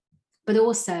 But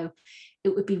also,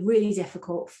 it would be really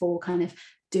difficult for kind of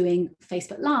doing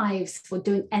Facebook Lives, for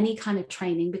doing any kind of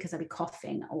training because I'd be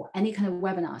coughing, or any kind of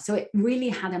webinar. So it really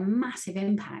had a massive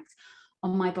impact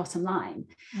on my bottom line.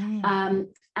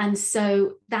 And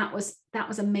so that was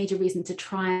a major reason to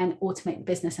try and automate the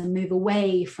business and move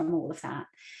away from all of that.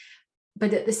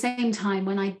 But at the same time,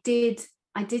 when I did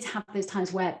have those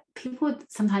times where people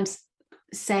would sometimes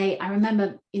say, I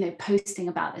remember, you know, posting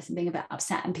about this and being a bit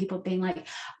upset, and people being like,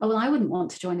 oh, well, I wouldn't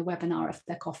want to join a webinar if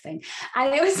they're coughing.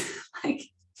 And it was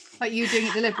like you doing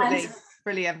it deliberately.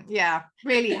 Brilliant. Yeah,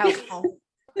 really helpful.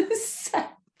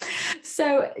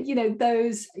 So, you know,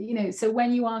 those, you know, so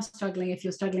when you are struggling, if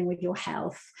you're struggling with your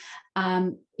health,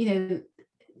 you know,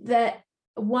 that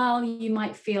while you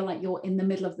might feel like you're in the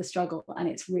middle of the struggle and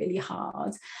it's really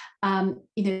hard,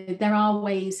 you know, there are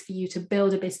ways for you to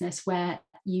build a business where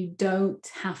you don't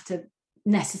have to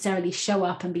necessarily show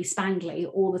up and be spangly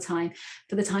all the time,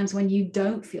 for the times when you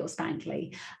don't feel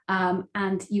spangly,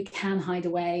 and you can hide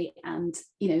away and,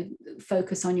 you know,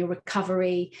 focus on your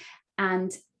recovery.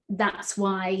 And that's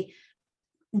why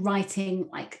writing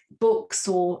like books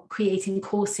or creating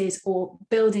courses or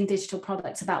building digital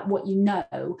products about what you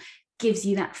know gives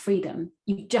you that freedom.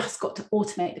 You just got to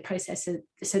automate the process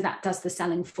so that does the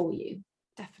selling for you.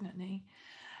 Definitely.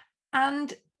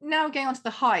 And now going on to the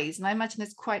highs, and I imagine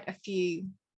there's quite a few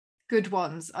good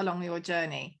ones along your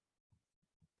journey.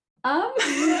 You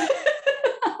know,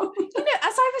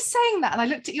 as I was saying that, and I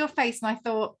looked at your face and I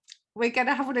thought, we're going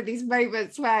to have one of these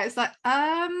moments where it's like,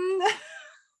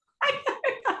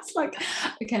 That's like,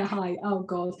 okay, hi, oh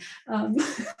God.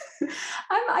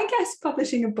 I guess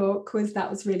publishing a book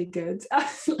was really good.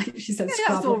 Like she said, yeah,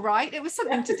 that was all right. It was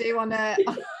something to do on at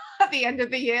the end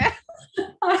of the year.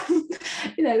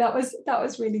 You know, that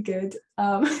was really good.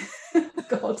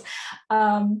 God,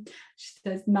 she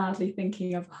says, madly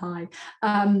thinking of hi.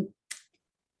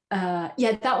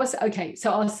 Yeah, that was okay.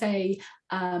 So I'll say,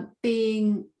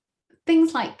 being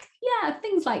things like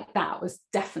that was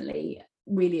definitely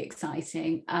really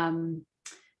exciting.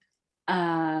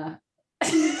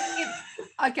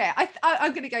 Okay,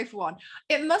 I'm going to go for one.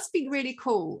 It must be really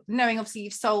cool knowing, obviously,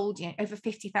 you've sold, you know, over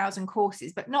 50,000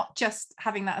 courses, but not just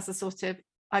having that as a sort of,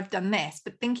 I've done this,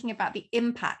 but thinking about the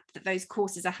impact that those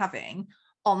courses are having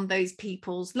on those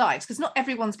people's lives. Because not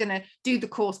everyone's going to do the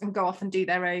course and go off and do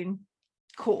their own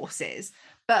courses,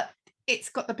 but it's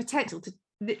got the potential to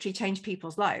literally change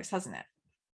people's lives, hasn't it?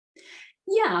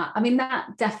 Yeah, I mean,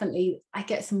 that definitely, I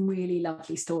get some really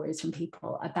lovely stories from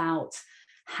people about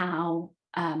how,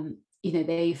 you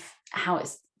know, how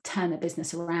it's turned their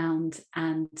business around,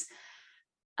 and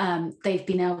they've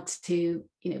been able to,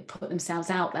 put themselves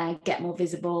out there, get more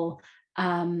visible.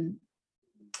 I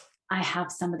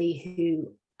have somebody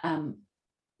who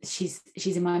she's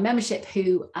in my membership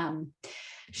who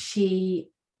she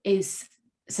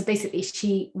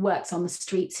works on the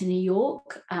streets in New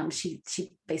York. She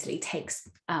basically takes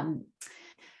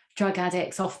drug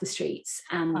addicts off the streets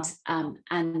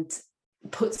and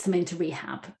puts them into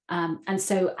rehab. And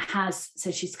so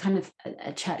she's kind of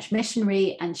a church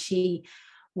missionary, and she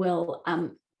will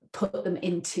put them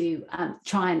into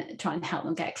try and help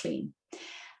them get clean.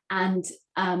 And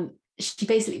she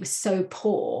basically was so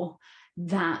poor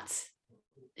that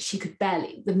she could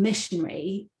barely, the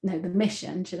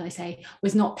mission, should I say,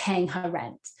 was not paying her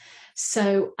rent.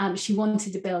 So she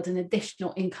wanted to build an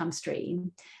additional income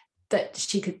stream that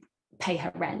she could pay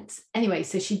her rent. Anyway,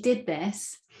 so she did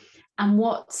this. And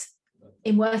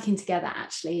in working together,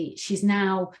 actually, she's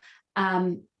now,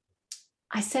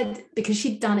 I said, because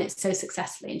she'd done it so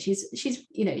successfully, and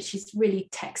she's really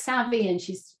tech savvy, and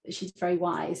she's very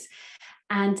wise.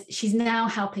 And she's now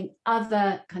helping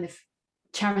other kind of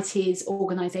charities,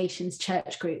 organizations,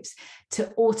 church groups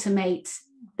to automate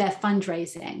their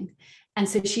fundraising. And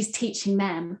so she's teaching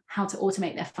them how to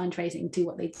automate their fundraising, do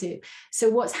what they do. So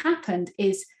what's happened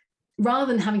is, rather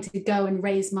than having to go and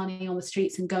raise money on the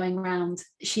streets and going around,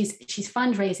 she's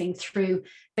fundraising through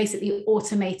basically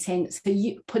automating, so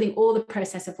putting all the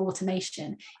process of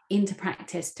automation into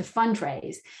practice to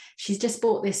fundraise. She's just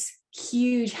bought this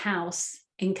huge house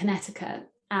in Connecticut,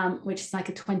 which is like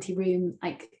a 20-room,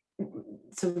 like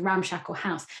sort of ramshackle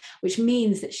house, which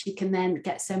means that she can then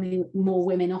get so many more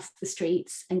women off the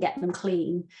streets and get them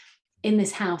clean in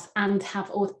this house, and have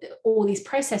all these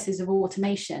processes of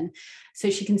automation,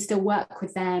 so she can still work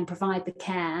with them, provide the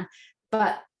care,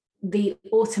 but the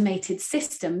automated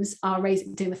systems are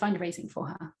doing the fundraising for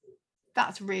her.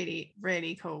 That's really,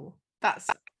 really cool. That's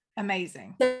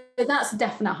amazing. So that's a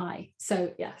definite high.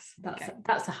 So yes,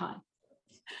 that's a high.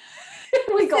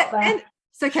 We got there.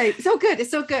 It's okay. It's all good.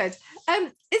 It's all good.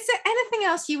 Is there anything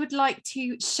else you would like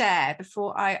to share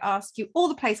before I ask you all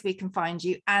the places we can find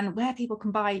you and where people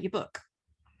can buy your book?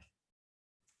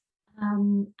 I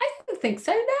don't think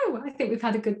so. No, I think we've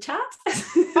had a good chat.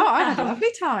 Oh, I had a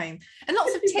lovely time, and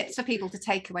lots of tips for people to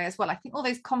take away as well. I think all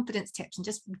those confidence tips and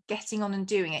just getting on and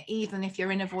doing it, even if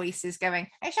your inner voice is going,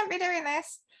 I shouldn't be doing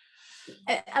this.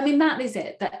 I mean, that is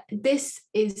it. That this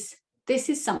is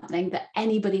something that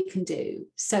anybody can do.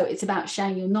 So it's about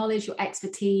sharing your knowledge, your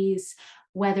expertise,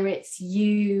 whether it's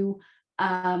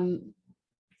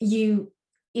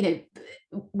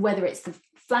whether it's the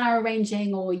flower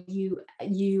arranging, or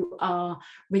you are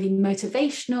really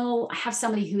motivational. I have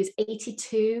somebody who is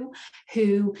 82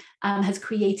 who has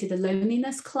created a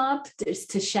loneliness club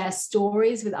to share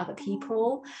stories with other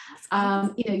people.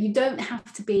 You don't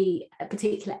have to be a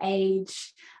particular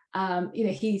age.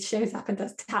 He shows up and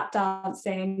does tap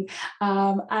dancing,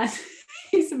 and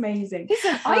he's amazing. He's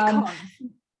an icon.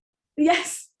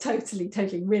 Yes, totally,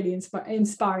 really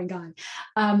inspiring guy.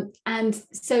 And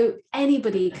so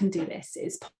anybody can do this.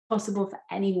 It's possible for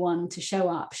anyone to show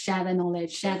up, share their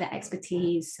knowledge, share their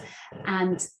expertise,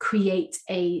 and create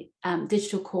a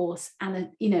digital course and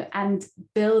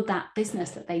build that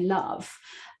business that they love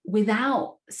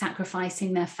without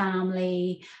sacrificing their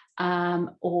family, and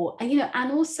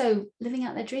also living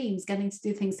out their dreams, getting to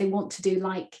do things they want to do,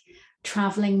 like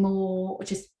traveling more, or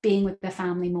just being with their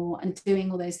family more, and doing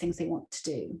all those things they want to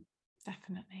do.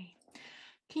 Definitely.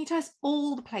 Can you tell us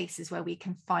all the places where we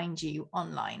can find you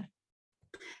online?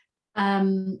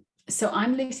 So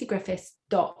I'm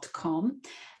lucygriffiths.com.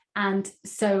 And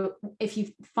so if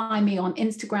you find me on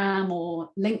Instagram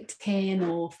or LinkedIn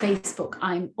or Facebook,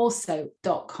 I'm also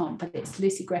 .com, but it's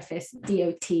Lucy Griffiths,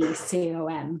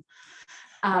 DOTCOM.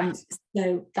 Right.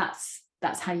 So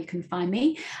that's how you can find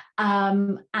me.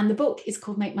 And the book is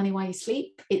called Make Money While You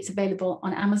Sleep. It's available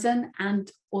on Amazon and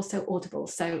also Audible.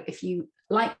 So if you,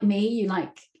 like me, you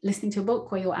like listening to a book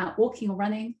while you're out walking or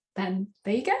running, then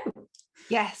there you go.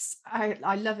 Yes,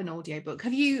 I love an audiobook.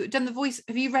 Have you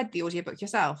read the audiobook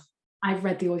yourself? I've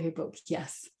read the audiobook,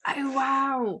 yes. Oh,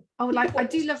 wow. Oh, I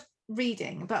do love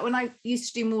reading, but when I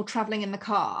used to do more traveling in the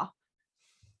car,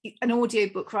 an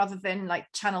audiobook rather than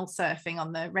like channel surfing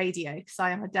on the radio, because I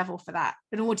am a devil for that.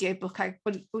 An audiobook, I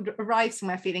would arrive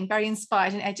somewhere feeling very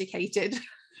inspired and educated,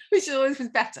 which always was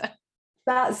better.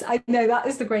 I know that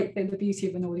is the great thing, the beauty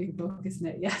of an audiobook, isn't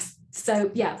it? Yes.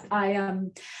 So yeah, I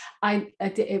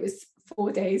did, it was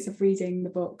 4 days of reading the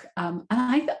book. And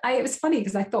it was funny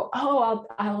because I thought, oh,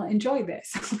 I'll enjoy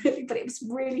this, but it was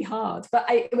really hard. But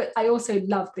I also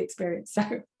loved the experience.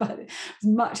 So, but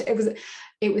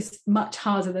it was much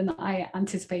harder than I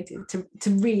anticipated to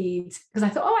read, because I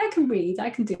thought, oh, I can read, I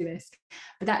can do this.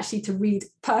 But actually to read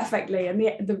perfectly, and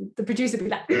the producer would be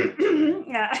like,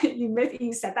 yeah,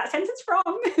 you said that sentence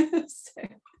wrong.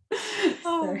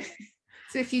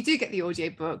 So if you do get the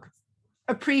audiobook,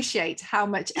 appreciate how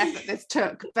much effort this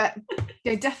took. But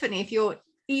definitely, if you're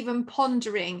even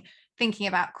pondering thinking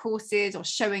about courses or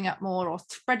showing up more or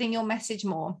spreading your message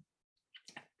more,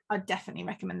 I definitely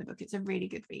recommend the book. It's a really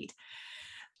good read.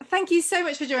 Thank you so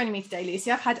much for joining me today, Lucy.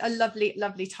 I've had a lovely,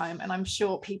 lovely time, and I'm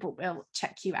sure people will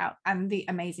check you out and the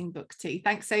amazing book too.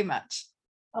 Thanks so much.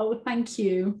 Oh, thank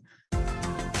you.